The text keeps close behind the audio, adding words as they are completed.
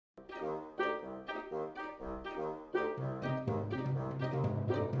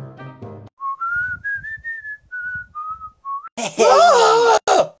Hey,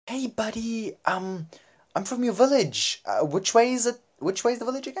 hey, buddy. I'm from your village. Which way is it? Which way is the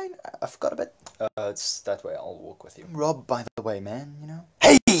village again? I forgot a bit. It's that way. I'll walk with you. Rob, by the way, man. You know.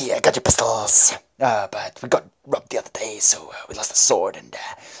 Hey, I got your pistols. But we got robbed the other day, so we lost a sword, and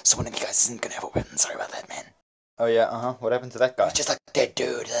so one of you guys isn't gonna have a weapon. Sorry about that, man. Oh yeah. What happened to that guy? He's just like a dead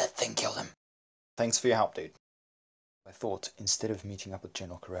dude. That thing killed him. Thanks for your help, dude. I thought instead of meeting up with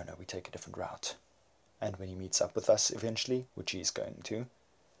General Corona, we take a different route. And when he meets up with us eventually, which he's going to.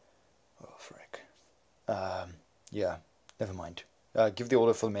 Oh, frick. Yeah, never mind. Give the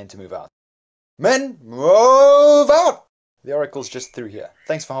order for the men to move out. Men, move out! The oracle's just through here.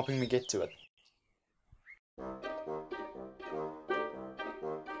 Thanks for helping me get to it.